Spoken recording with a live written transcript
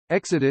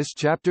Exodus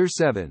chapter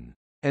 7.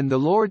 And the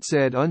Lord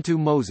said unto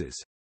Moses,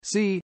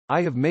 See,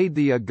 I have made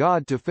thee a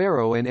god to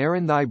Pharaoh, and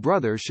Aaron thy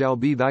brother shall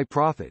be thy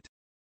prophet.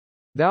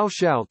 Thou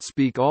shalt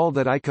speak all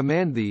that I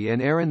command thee,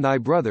 and Aaron thy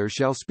brother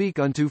shall speak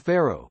unto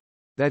Pharaoh,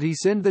 that he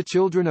send the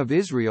children of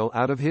Israel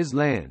out of his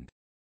land.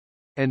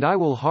 And I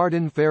will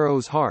harden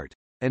Pharaoh's heart,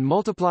 and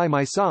multiply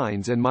my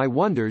signs and my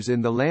wonders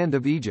in the land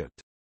of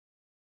Egypt.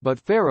 But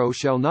Pharaoh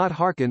shall not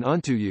hearken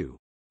unto you,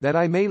 that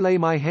I may lay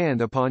my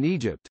hand upon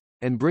Egypt,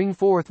 and bring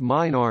forth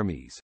mine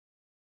armies.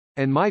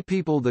 And my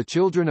people the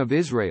children of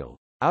Israel,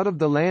 out of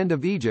the land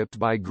of Egypt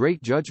by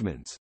great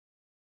judgments.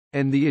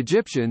 And the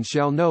Egyptians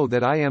shall know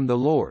that I am the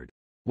Lord,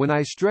 when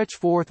I stretch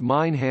forth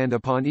mine hand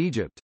upon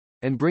Egypt,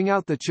 and bring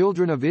out the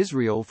children of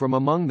Israel from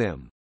among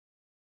them.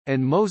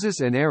 And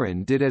Moses and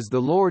Aaron did as the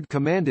Lord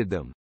commanded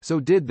them, so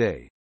did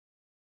they.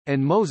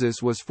 And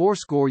Moses was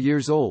 80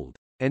 years old,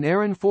 and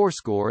Aaron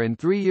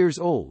 83 years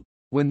old,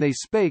 when they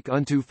spake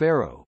unto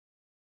Pharaoh.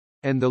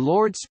 And the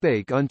Lord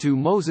spake unto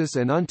Moses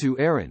and unto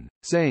Aaron,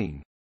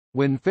 saying,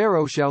 When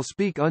Pharaoh shall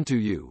speak unto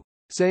you,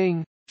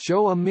 saying,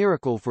 Show a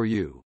miracle for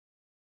you.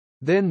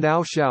 Then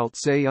thou shalt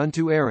say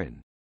unto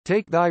Aaron,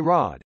 Take thy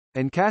rod,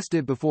 and cast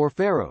it before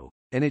Pharaoh,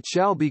 and it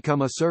shall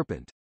become a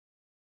serpent.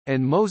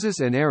 And Moses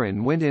and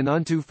Aaron went in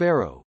unto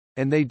Pharaoh,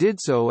 and they did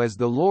so as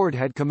the Lord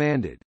had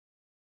commanded.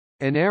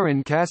 And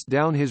Aaron cast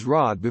down his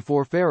rod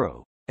before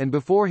Pharaoh, and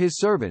before his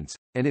servants,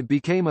 and it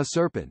became a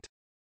serpent.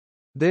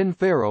 Then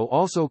Pharaoh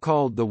also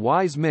called the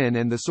wise men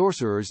and the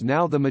sorcerers,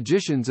 now the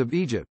magicians of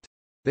Egypt.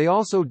 They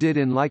also did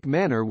in like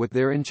manner with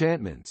their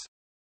enchantments.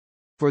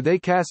 For they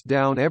cast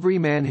down every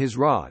man his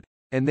rod,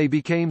 and they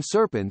became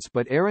serpents,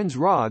 but Aaron's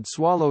rod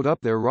swallowed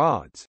up their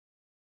rods.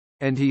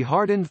 And he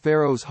hardened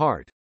Pharaoh's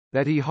heart,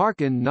 that he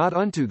hearkened not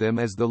unto them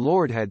as the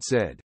Lord had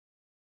said.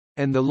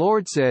 And the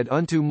Lord said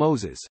unto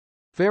Moses,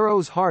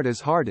 Pharaoh's heart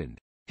is hardened,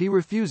 he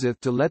refuseth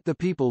to let the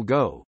people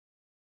go.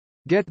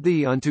 Get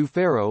thee unto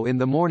Pharaoh in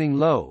the morning,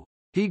 lo,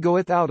 he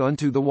goeth out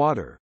unto the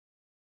water.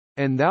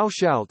 And thou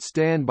shalt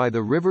stand by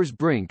the river's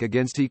brink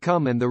against he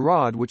come, and the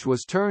rod which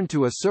was turned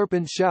to a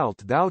serpent shalt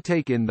thou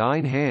take in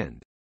thine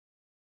hand.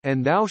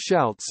 And thou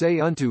shalt say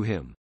unto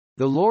him,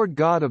 The Lord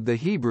God of the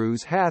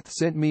Hebrews hath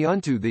sent me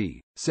unto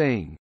thee,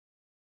 saying,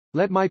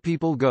 Let my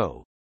people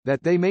go,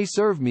 that they may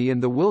serve me in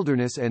the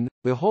wilderness, and,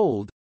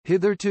 behold,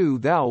 hitherto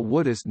thou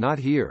wouldest not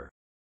hear.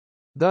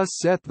 Thus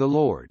saith the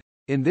Lord,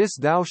 In this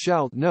thou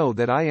shalt know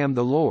that I am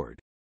the Lord.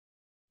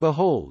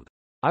 Behold,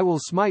 I will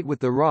smite with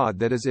the rod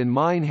that is in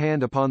mine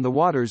hand upon the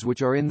waters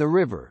which are in the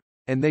river,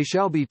 and they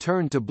shall be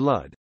turned to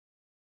blood.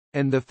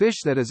 And the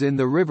fish that is in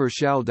the river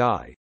shall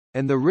die,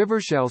 and the river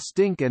shall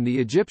stink, and the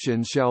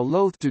Egyptians shall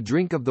loathe to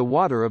drink of the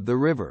water of the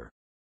river.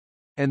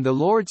 And the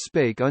Lord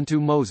spake unto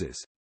Moses,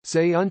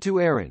 Say unto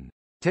Aaron,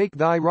 Take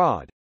thy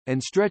rod,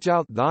 and stretch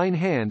out thine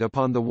hand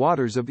upon the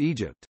waters of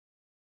Egypt.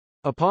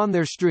 Upon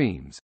their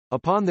streams,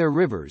 upon their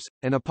rivers,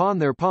 and upon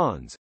their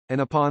ponds,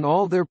 and upon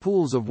all their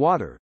pools of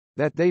water,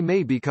 that they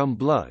may become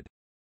blood.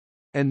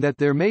 And that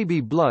there may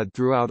be blood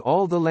throughout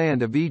all the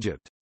land of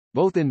Egypt,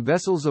 both in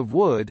vessels of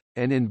wood,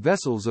 and in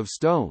vessels of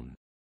stone.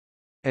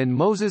 And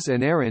Moses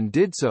and Aaron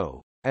did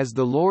so, as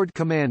the Lord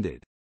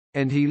commanded.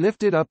 And he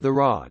lifted up the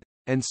rod,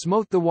 and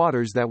smote the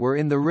waters that were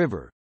in the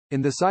river,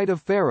 in the sight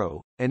of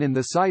Pharaoh, and in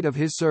the sight of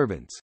his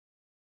servants.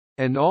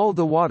 And all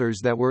the waters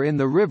that were in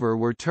the river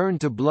were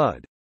turned to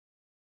blood.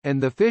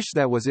 And the fish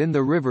that was in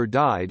the river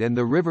died, and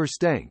the river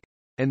stank,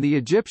 and the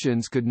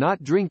Egyptians could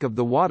not drink of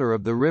the water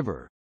of the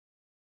river.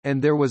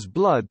 And there was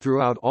blood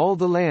throughout all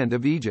the land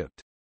of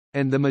Egypt.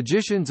 And the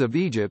magicians of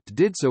Egypt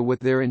did so with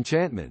their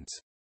enchantments.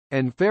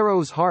 And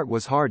Pharaoh's heart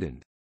was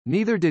hardened,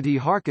 neither did he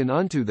hearken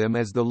unto them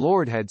as the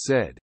Lord had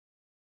said.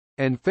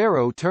 And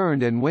Pharaoh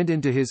turned and went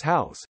into his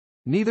house,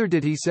 neither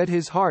did he set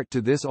his heart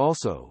to this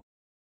also.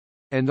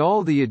 And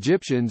all the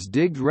Egyptians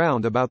digged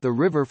round about the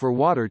river for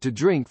water to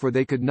drink, for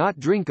they could not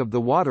drink of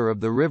the water of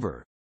the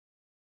river.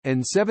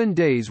 And 7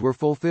 days were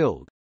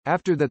fulfilled,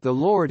 after that the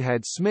Lord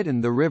had smitten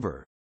the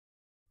river.